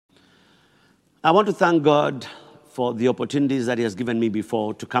I want to thank God for the opportunities that He has given me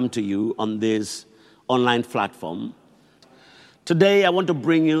before to come to you on this online platform. Today, I want to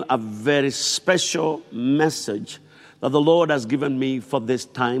bring you a very special message that the Lord has given me for this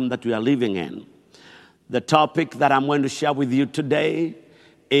time that we are living in. The topic that I'm going to share with you today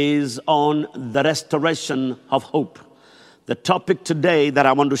is on the restoration of hope. The topic today that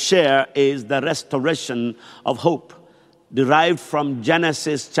I want to share is the restoration of hope, derived from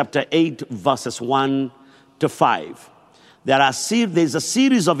Genesis chapter 8, verses 1 to 5. There's a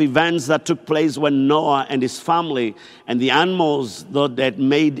series of events that took place when Noah and his family and the animals that they had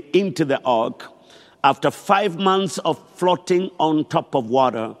made into the ark, after 5 months of floating on top of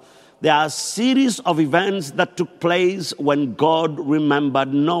water, there are a series of events that took place when God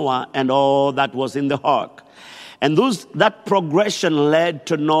remembered Noah and all that was in the ark. And that progression led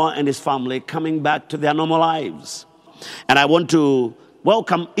to Noah and his family coming back to their normal lives. And I want to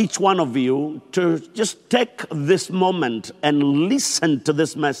welcome each one of you to just take this moment and listen to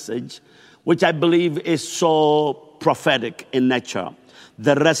this message, which I believe is so prophetic in nature,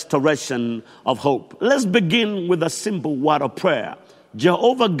 the restoration of hope. Let's begin with a simple word of prayer.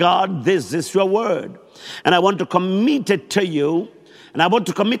 Jehovah God, this is your word. And I want to commit it to you, and I want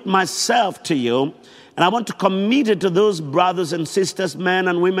to commit myself to you, and I want to commit it to those brothers and sisters, men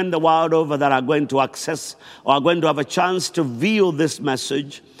and women the world over that are going to access or are going to have a chance to view this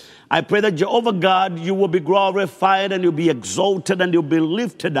message. I pray that Jehovah God, you will be glorified and you'll be exalted and you'll be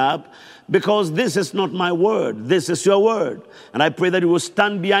lifted up, because this is not my word, this is your word. And I pray that you will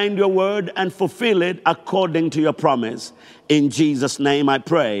stand behind your word and fulfill it according to your promise. In Jesus' name I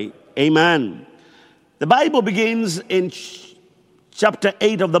pray, amen. The Bible begins in chapter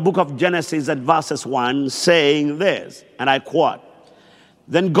 8 of the book of Genesis at verses 1, saying this, and I quote,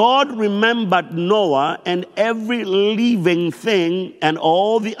 "Then God remembered Noah and every living thing and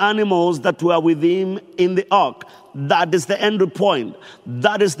all the animals that were with him in the ark." That is the end point.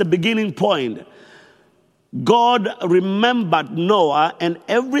 That is the beginning point. God remembered Noah and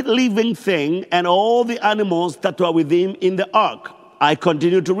every living thing and all the animals that were with him in the ark. I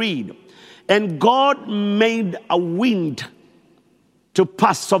continue to read. "And God made a wind to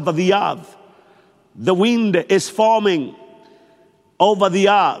pass over the earth." The wind is forming over the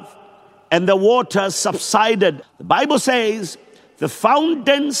earth, and the waters subsided. The Bible says the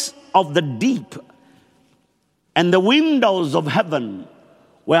fountains of the deep and the windows of heaven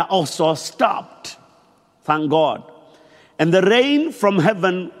were also stopped. Thank God. And the rain from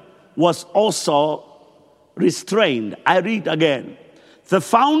heaven was also restrained. I read again. The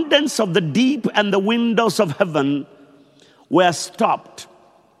fountains of the deep and the windows of heaven were stopped,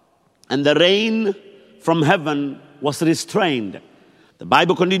 and the rain from heaven was restrained. The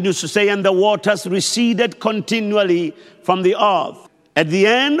Bible continues to say, "And the waters receded continually from the earth. At the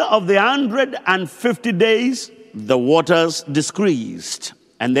end of the 150 days, the waters decreased,"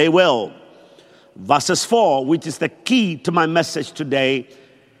 and they will. Verses 4, which is the key to my message today.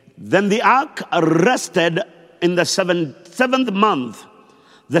 "Then the ark rested in the seventh month,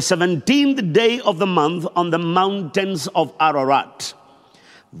 the 17th day of the month, on the mountains of Ararat."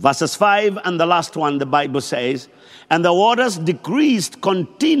 Verses 5 and the last one, the Bible says, "And the waters decreased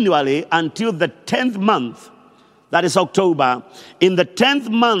continually until the 10th month," that is October. "In the 10th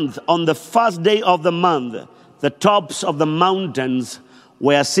month, on the first day of the month, the tops of the mountains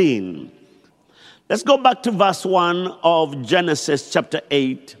were seen." Let's go back to verse 1 of Genesis chapter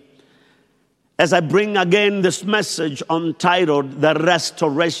 8. As I bring again this message entitled, "The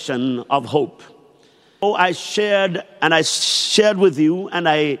Restoration of Hope." I shared with you, and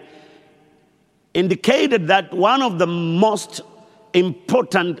I indicated that one of the most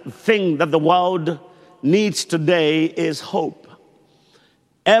important things that the world needs today is hope.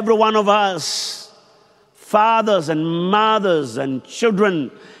 Every one of us, fathers and mothers and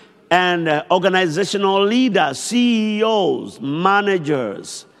children and organizational leaders, CEOs,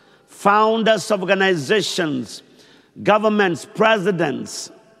 managers, founders of organizations, governments,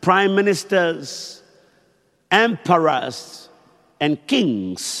 presidents, prime ministers, emperors, and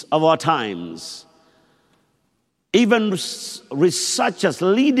kings of our times, even researchers,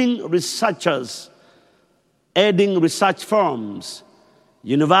 leading researchers, heading research firms,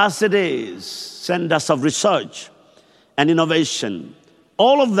 universities, centers of research and innovation,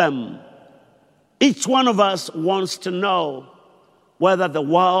 all of them, each one of us wants to know whether the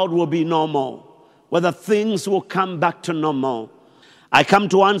world will be normal, whether things will come back to normal. I come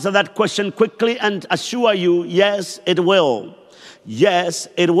to answer that question quickly and assure you, yes, it will. Yes,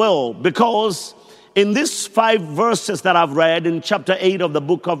 it will. Because in these 5 verses that I've read in chapter 8 of the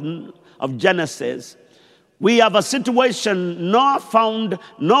book of Genesis, We have a situation.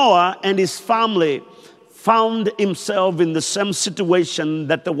 Noah and his family found himself in the same situation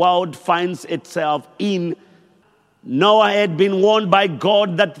that the world finds itself in. Noah had been warned by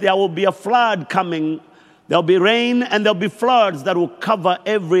God that there will be a flood coming. There will be rain and there will be floods that will cover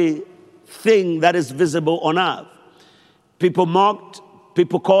everything that is visible on earth. People mocked,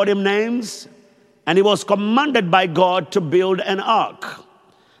 people called him names, and he was commanded by God to build an ark.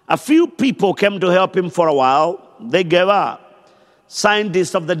 A few people came to help him for a while. They gave up.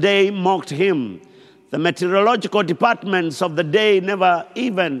 Scientists of the day mocked him. The meteorological departments of the day never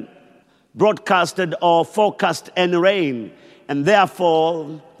even broadcasted or forecast any rain. And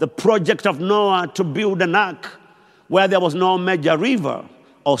therefore, the project of Noah to build an ark where there was no major river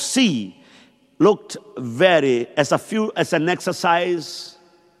or sea looked as an exercise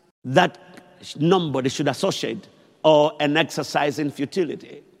that nobody should associate, or an exercise in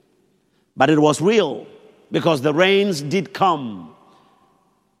futility. But it was real, because the rains did come.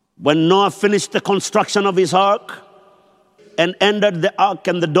 When Noah finished the construction of his ark and entered the ark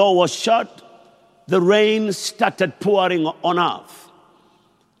and the door was shut, the rain started pouring on earth.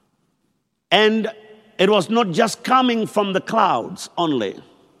 And it was not just coming from the clouds only.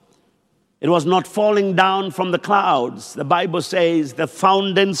 It was not falling down from the clouds. The Bible says the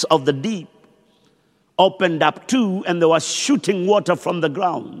fountains of the deep opened up too, and there was shooting water from the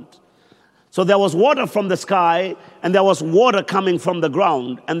ground. So there was water from the sky, and there was water coming from the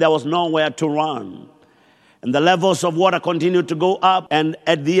ground, and there was nowhere to run. And the levels of water continued to go up, and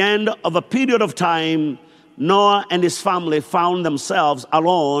at the end of a period of time, Noah and his family found themselves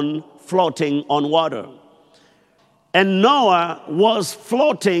alone, floating on water. And Noah was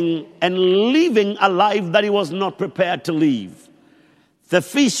floating and living a life that he was not prepared to live. The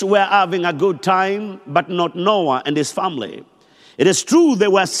fish were having a good time, but not Noah and his family. It is true they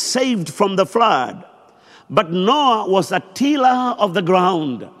were saved from the flood, but Noah was a tiller of the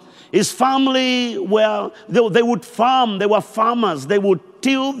ground. His family they would farm. They were farmers. They would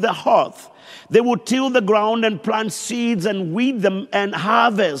till the earth. They would till the ground and plant seeds and weed them and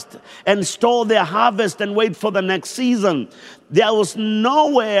harvest and store their harvest and wait for the next season. There was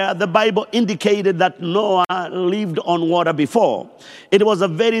nowhere the Bible indicated that Noah lived on water before. It was a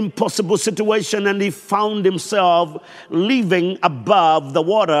very impossible situation, and he found himself living above the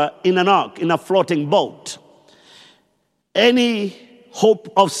water in an ark, in a floating boat. Any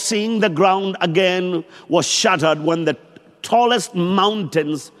hope of seeing the ground again was shattered when the tallest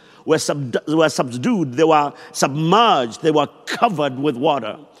mountains were subdued, they were submerged, they were covered with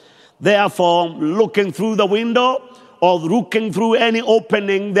water. Therefore, looking through the window or looking through any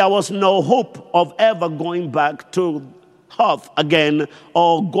opening, there was no hope of ever going back to earth again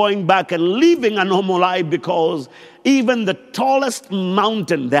or going back and living a normal life, because even the tallest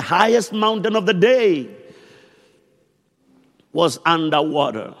mountain, the highest mountain of the day, was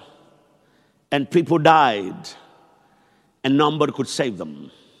underwater. And people died, and nobody could save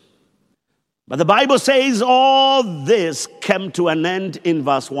them. But the Bible says all this came to an end in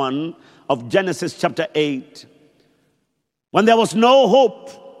verse 1 of Genesis chapter 8, when there was no hope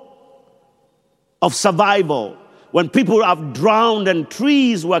of survival, when people have drowned and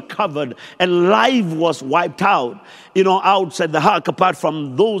trees were covered and life was wiped out, outside the ark, apart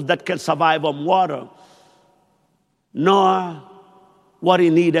from those that can survive on water. Noah, what he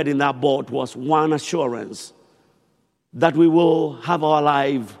needed in that boat was one assurance, that we will have our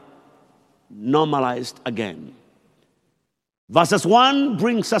life normalized again. Verses 1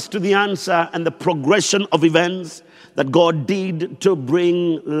 brings us to the answer and the progression of events that God did to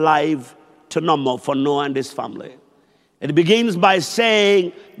bring life to normal for Noah and his family. It begins by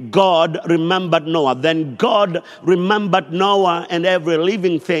saying God remembered Noah. Then God remembered Noah and every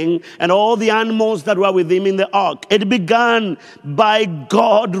living thing and all the animals that were with him in the ark. It began by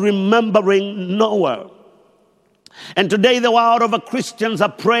God remembering Noah. And today the world of Christians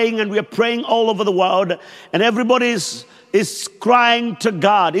are praying, and we are praying all over the world, and everybody is crying to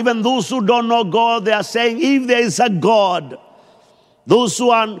God. Even those who don't know God, they are saying, if there is a God. Those who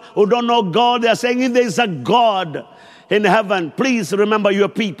don't know God, they are saying, if there is a God in heaven, please remember your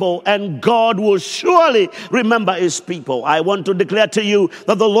people, and God will surely remember his people. I want to declare to you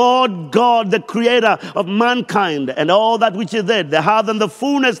that the Lord God, the creator of mankind and all that which is there, the earth and the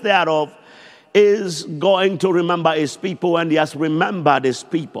fullness thereof, is going to remember his people, and he has remembered his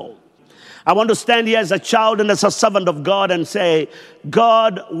people. I want to stand here as a child and as a servant of God and say,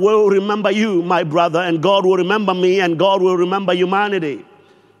 God will remember you, my brother, and God will remember me, and God will remember humanity.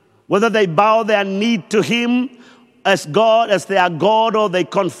 Whether they bow their knee to him as God, as they are God, or they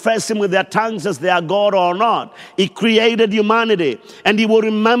confess him with their tongues as they are God or not. He created humanity, and he will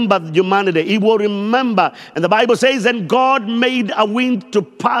remember humanity. He will remember. And the Bible says, and God made a wind to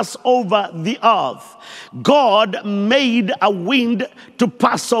pass over the earth. God made a wind to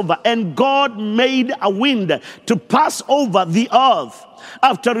pass over, and God made a wind to pass over the earth.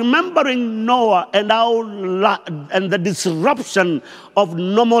 After remembering Noah and the disruption of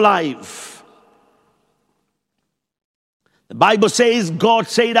normal life, the Bible says God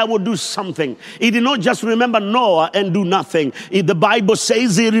said, I will do something. He did not just remember Noah and do nothing. The Bible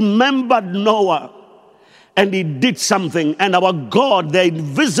says he remembered Noah and he did something. And our God, the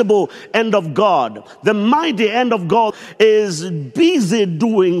invisible end of God, the mighty end of God, is busy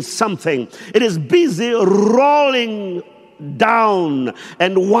doing something. It is busy rolling down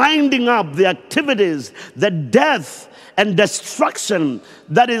and winding up the activities, the death and destruction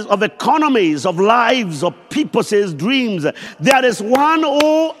that is of economies, of lives, of people's dreams. There is one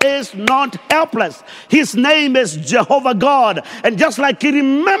who is not helpless. His name is Jehovah God. And just like he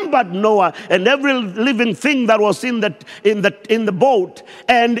remembered Noah and every living thing that was in the boat,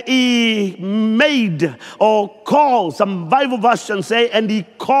 and he made or called, some Bible versions say, and he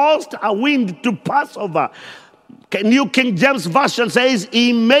caused a wind to pass over. New King James Version says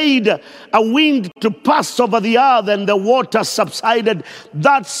he made a wind to pass over the earth and the water subsided.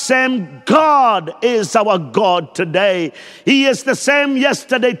 That same God is our God today. He is the same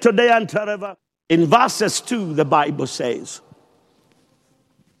yesterday, today, and forever. In verses 2, the Bible says,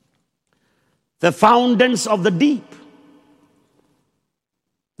 the fountains of the deep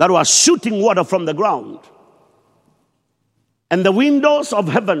that were shooting water from the ground, and the windows of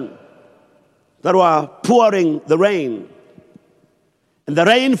heaven that were pouring the rain. And the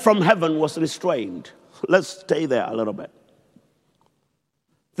rain from heaven was restrained. Let's stay there a little bit.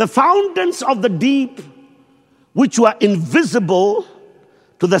 The fountains of the deep, which were invisible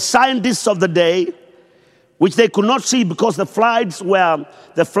to the scientists of the day, which they could not see because the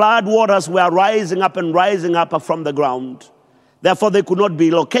flood waters were rising up from the ground. Therefore, they could not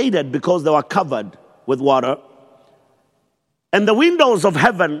be located because they were covered with water. And the windows of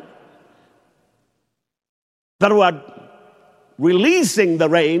heaven that were releasing the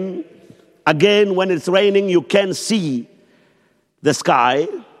rain. Again, when it's raining, you can see the sky.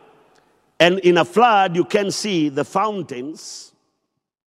 And in a flood, you can see the fountains.